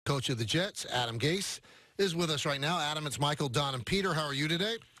Coach of the Jets, Adam Gase, is with us right now. Adam, it's Michael, Don, and Peter. How are you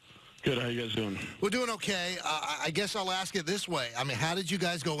today? Good. How you guys doing? We're doing okay. I guess I'll ask it this way. I mean, how did you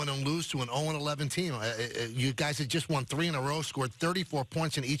guys go in and lose to an 0-11 team? You guys had just won 3 in a row, scored 34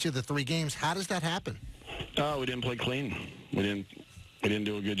 points in each of the 3 games. How does that happen? We didn't play clean. We didn't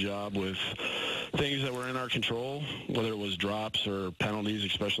do a good job with things that were in our control, whether it was drops or penalties,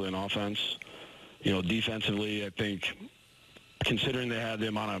 especially in offense. You know, defensively, I think, considering they had the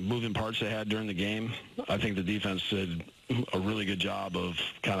amount of moving parts they had during the game, I think the defense did a really good job of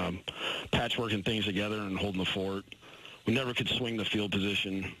kind of patchworking things together and holding the fort. We never could swing the field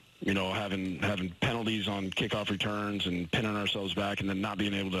position, you know, having penalties on kickoff returns and pinning ourselves back and then not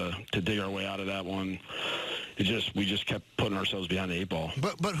being able to dig our way out of that one. We just kept putting ourselves behind the 8 ball.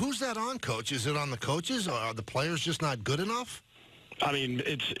 But who's that on, Coach? Is it on the coaches, or are the players just not good enough? I mean,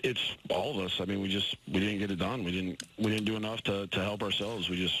 it's all of us. I mean, we didn't get it done. We didn't do enough to help ourselves.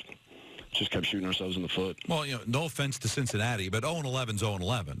 We just kept shooting ourselves in the foot. Well, you know, no offense to Cincinnati, but 0-11 is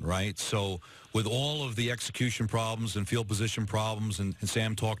 0-11, right? So with all of the execution problems and field position problems, and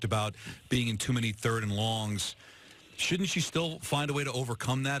Sam talked about being in too many 3rd and longs, shouldn't you still find a way to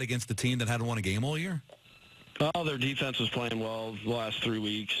overcome that against a team that hadn't won a game all year? Well, their defense was playing well the last 3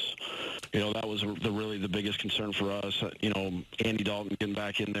 weeks. You know, that was really the biggest concern for us. You know, Andy Dalton getting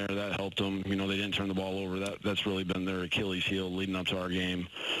back in there, that helped them. You know, they didn't turn the ball over. That's really been their Achilles heel leading up to our game.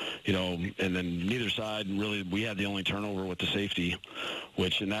 You know, and then neither side really, we had the only turnover with the safety,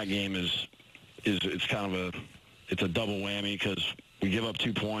 which in that game it's kind of a double whammy because we give up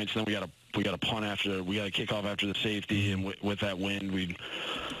 2 points, then we got a punt after, we got a kickoff after the safety, and with that wind, we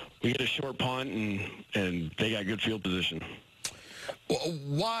get a short punt, and they got good field position. Well,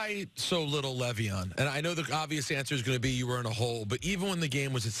 why so little Le'Veon? And I know the obvious answer is going to be you were in a hole, but even when the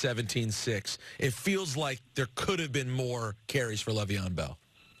game was at 17-6, it feels like there could have been more carries for Le'Veon Bell.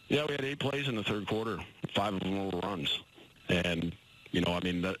 Yeah, we had 8 plays in the 3rd quarter. 5 of them were runs. And, you know, I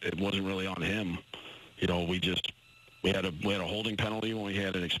mean, it wasn't really on him. You know, we had a holding penalty when we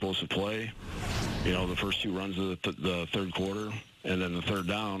had an explosive play. You know, the first 2 runs of the 3rd quarter. And then the 3rd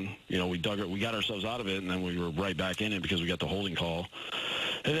down, you know, we got ourselves out of it, and then we were right back in it because we got the holding call.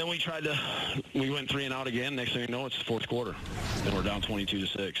 And then we went 3 and out again. Next thing you know, it's the 4th quarter, and we're down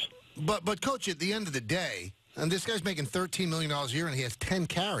 22-6. But Coach, at the end of the day, and this guy's making $13 million a year, and he has 10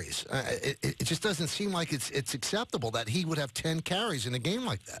 carries. It just doesn't seem like it's acceptable that he would have 10 carries in a game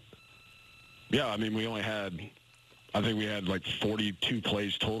like that. Yeah, I mean, I think we had like 42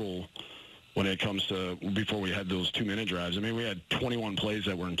 plays total when it comes to before we had those 2-minute drives. I mean, we had 21 plays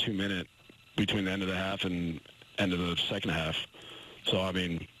that were in 2 minute between the end of the half and end of the second half. So, I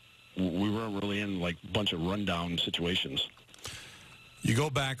mean, we weren't really in like a bunch of rundown situations. You go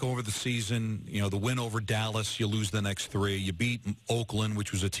back over the season, you know, the win over Dallas, you lose the next 3. You beat Oakland,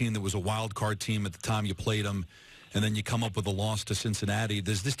 which was a team that was a wild card team at the time you played them, and then you come up with a loss to Cincinnati.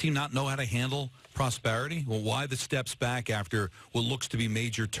 Does this team not know how to handle prosperity? Well, why the steps back after what looks to be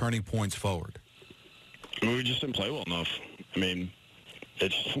major turning points forward? We just didn't play well enough. I mean,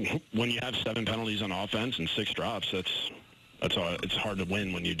 it's when you have 7 penalties on offense and 6 drops, it's hard to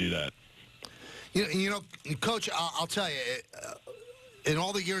win when you do that. You know, Coach, I'll tell you, in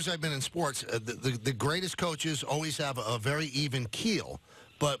all the years I've been in sports, the greatest coaches always have a very even keel.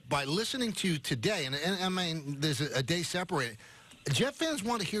 But by listening to you today, and I mean, there's a day separated, Jet fans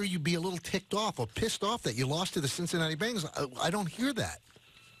want to hear you be a little ticked off or pissed off that you lost to the Cincinnati Bengals. I don't hear that.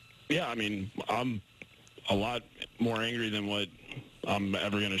 Yeah, I mean, I'm a lot more angry than what I'm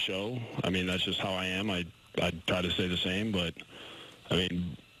ever going to show. I mean, that's just how I am. I try to stay the same, but, I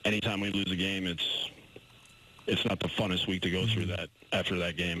mean, anytime we lose a game, it's not the funnest week to go through that after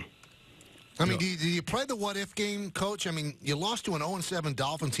that game. I mean, do you play the what-if game, Coach? I mean, you lost to an 0-7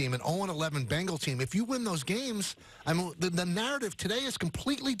 Dolphin team, an 0-11 Bengal team. If you win those games, I mean, the narrative today is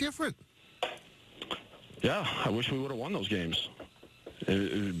completely different. Yeah, I wish we would have won those games.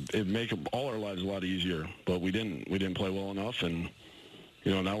 It'd make all our lives a lot easier, but we didn't. We didn't play well enough, and,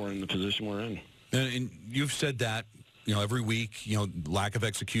 you know, now we're in the position we're in. And you've said that, you know, every week, you know, lack of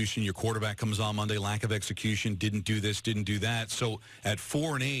execution. Your quarterback comes on Monday, lack of execution, didn't do this, didn't do that. So at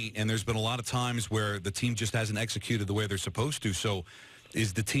 4-8, and there's been a lot of times where the team just hasn't executed the way they're supposed to. So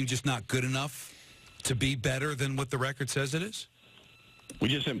is the team just not good enough to be better than what the record says it is? We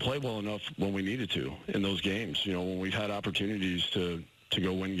just didn't play well enough when we needed to in those games. You know, when we've had opportunities to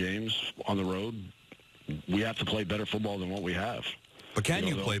go win games on the road, we have to play better football than what we have. But can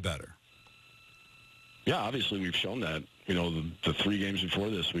you play better? Yeah, obviously we've shown that. You know, the 3 games before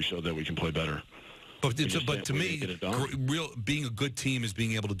this, we showed that we can play better. But to me, being a good team is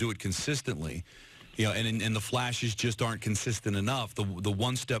being able to do it consistently. and the flashes just aren't consistent enough. The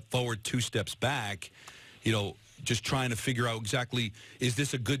one step forward, 2 steps back, just trying to figure out exactly, is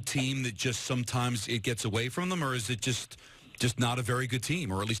this a good team that just sometimes it gets away from them, or is it just not a very good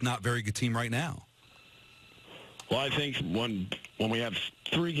team, or at least not a very good team right now? Well, I think when we have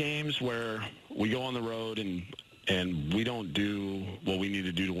 3 games where we go on the road and we don't do what we need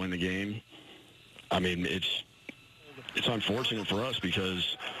to do to win the game, I mean, it's unfortunate for us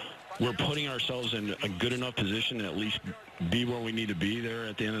because we're putting ourselves in a good enough position to at least be where we need to be there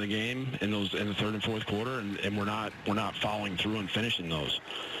at the end of the game in the third and fourth quarter, and we're not following through and finishing those.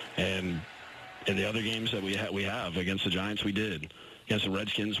 And in the other games that we have against the Giants, we did. Against the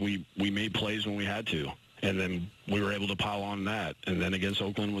Redskins, we made plays when we had to, and then we were able to pile on that. And then against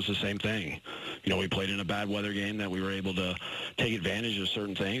Oakland was the same thing. We played in a bad weather game that we were able to take advantage of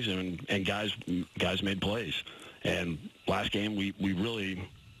certain things, and guys made plays. And last game, we really,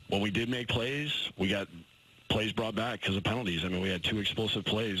 when we did make plays, we got plays brought back because of penalties. I mean, we had 2 explosive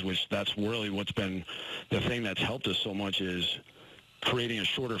plays, which that's really what's been the thing that's helped us so much is creating a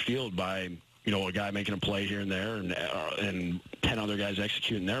shorter field by, a guy making a play here and there and 10 other guys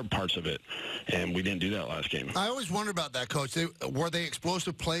executing their parts of it. And we didn't do that last game. I always wonder about that, Coach. Were they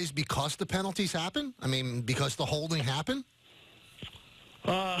explosive plays because the penalties happened? I mean, because the holding happened?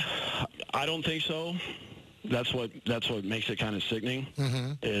 I don't think so. That's what makes it kind of sickening.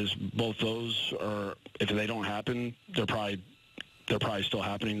 Is both those are, if they don't happen, they're probably still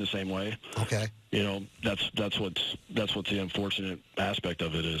happening the same way. Okay. That's what's the unfortunate aspect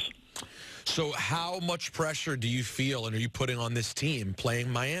of it is. So how much pressure do you feel and are you putting on this team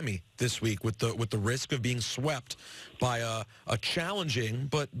playing Miami this week with the risk of being swept by a challenging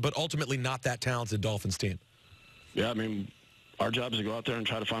but ultimately not that talented Dolphins team? Yeah, I mean, our job is to go out there and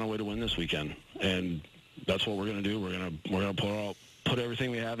try to find a way to win this weekend, and that's what we're going to do. We're going to put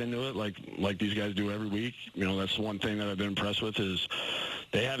everything we have into it, like these guys do every week. That's the one thing that I've been impressed with is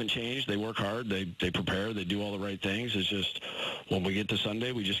they haven't changed. They work hard. They prepare. They do all the right things. It's just when we get to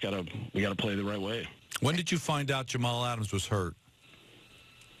Sunday, we gotta play the right way. When did you find out Jamal Adams was hurt?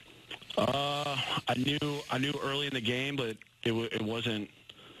 I knew early in the game, but it wasn't.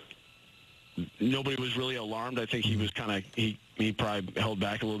 Nobody was really alarmed. I think he was he probably held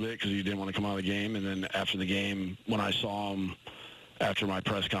back a little bit because he didn't want to come out of the game. And then after the game, when I saw him after my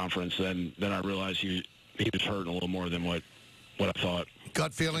press conference, then I realized he was hurting a little more than what I thought.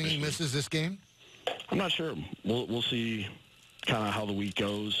 Gut feeling he misses this game? I'm not sure. We'll see kind of how the week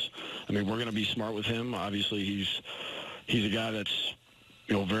goes. I mean, we're going to be smart with him. Obviously, he's a guy that's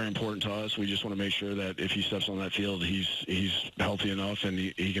very important to us. We just want to make sure that if he steps on that field, he's healthy enough and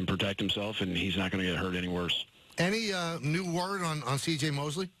he can protect himself and he's not going to get hurt any worse. Any new word on C.J.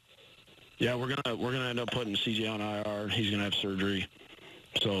 Mosley? Yeah, we're gonna end up putting C.J. on IR. He's gonna have surgery,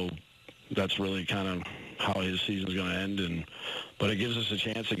 so that's really kind of how his season's going to end. But it gives us a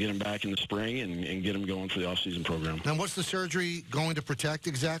chance to get him back in the spring and get him going for the off-season program. And what's the surgery going to protect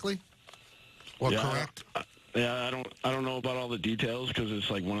exactly? Or correct? I don't know about all the details because it's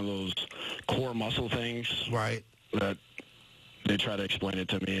like one of those core muscle things. Right. That they try to explain it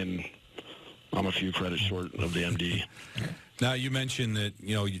to me, and I'm a few credits short of the MD. Now, you mentioned that,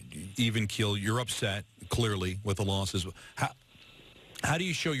 even keel, you're upset, clearly, with the losses. How do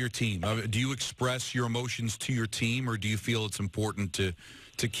you show your team? Do you express your emotions to your team, or do you feel it's important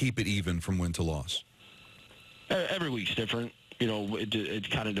to keep it even from win to loss? Every week's different. It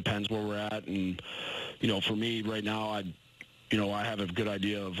kind of depends where we're at. And, for me right now, I have a good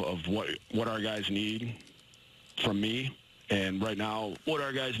idea of what our guys need from me. And right now, what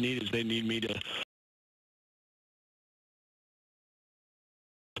our guys need is they need me to,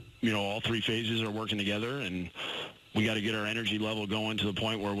 all 3 phases are working together, and we got to get our energy level going to the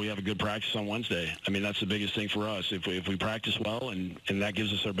point where we have a good practice on Wednesday. I mean, that's the biggest thing for us. If we practice well, and that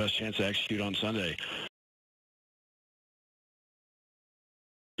gives us our best chance to execute on Sunday.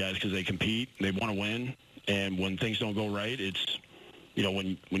 Guys, because they compete, they want to win, and when things don't go right, it's,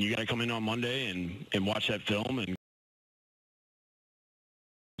 when you got to come in on Monday and watch that film and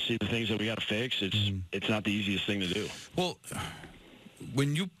see the things that we got to fix, it's not the easiest thing to do. Well,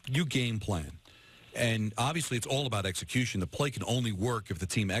 when you game plan, and obviously it's all about execution. The play can only work if the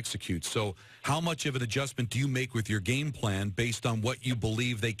team executes. So how much of an adjustment do you make with your game plan based on what you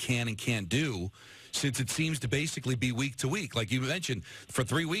believe they can and can't do, since it seems to basically be week to week? Like you mentioned, for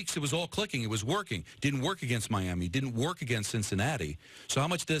 3 weeks it was all clicking. It was working. Didn't work against Miami. Didn't work against Cincinnati. So how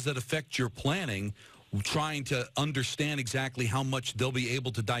much does that affect your planning, trying to understand exactly how much they'll be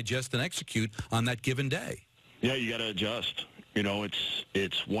able to digest and execute on that given day? Yeah, you got to adjust.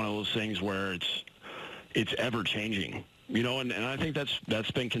 It's one of those things where it's ever changing, and I think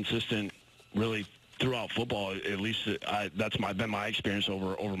that's been consistent really throughout football, at least that's been my experience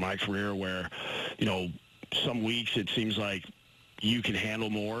over my career, where, you know, some weeks it seems like you can handle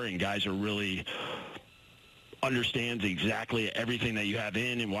more and guys are really understands exactly everything that you have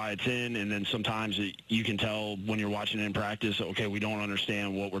in and why it's in, and then sometimes you can tell when you're watching it in practice, okay, we don't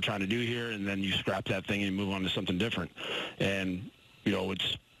understand what we're trying to do here, and then you scrap that thing and move on to something different. And, you know,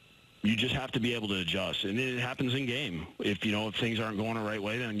 you just have to be able to adjust, and it happens in game. If things aren't going the right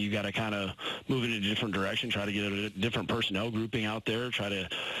way, then you got to kind of move in a different direction, try to get a different personnel grouping out there, try to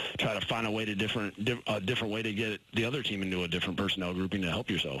find a way to different way to get the other team into a different personnel grouping to help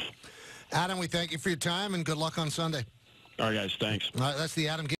yourself. Adam, we thank you for your time, and good luck on Sunday. All right, guys, thanks. That's the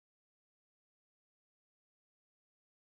Adam